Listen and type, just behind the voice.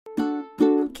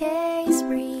case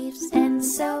briefs, and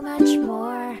so much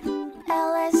more.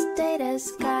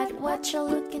 LSData's got what you're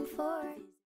looking for.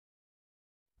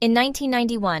 In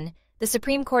 1991, the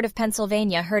Supreme Court of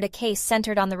Pennsylvania heard a case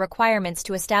centered on the requirements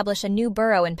to establish a new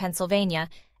borough in Pennsylvania,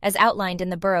 as outlined in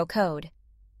the Borough Code.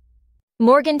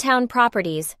 Morgantown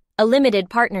Properties, a limited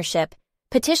partnership,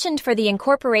 petitioned for the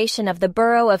incorporation of the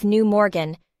Borough of New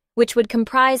Morgan, which would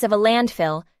comprise of a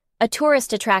landfill, a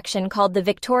tourist attraction called the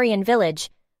Victorian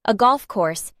Village, a golf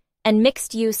course, and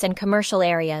mixed-use and commercial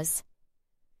areas.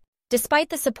 Despite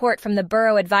the support from the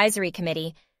Borough Advisory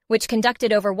Committee, which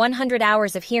conducted over 100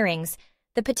 hours of hearings,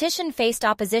 the petition faced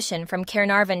opposition from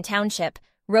Caernarvon Township,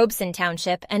 Robeson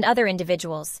Township, and other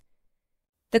individuals.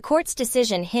 The court's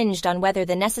decision hinged on whether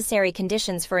the necessary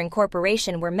conditions for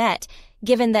incorporation were met,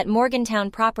 given that Morgantown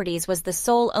Properties was the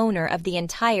sole owner of the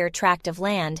entire tract of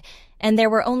land, and there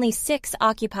were only 6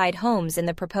 occupied homes in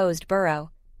the proposed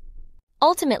borough.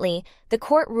 Ultimately, the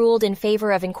court ruled in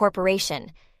favor of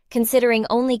incorporation, considering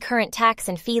only current tax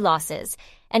and fee losses,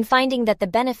 and finding that the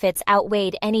benefits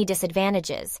outweighed any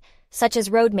disadvantages, such as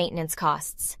road maintenance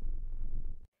costs.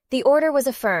 The order was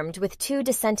affirmed with 2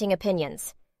 dissenting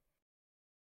opinions.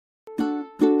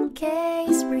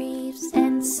 Case briefs,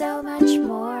 and so much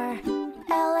more.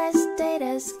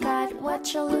 LSData's got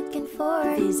what you're looking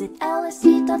for. Visit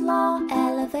lsd.law,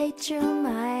 elevate your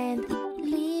mind.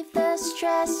 Leave the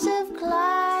stress of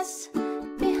class.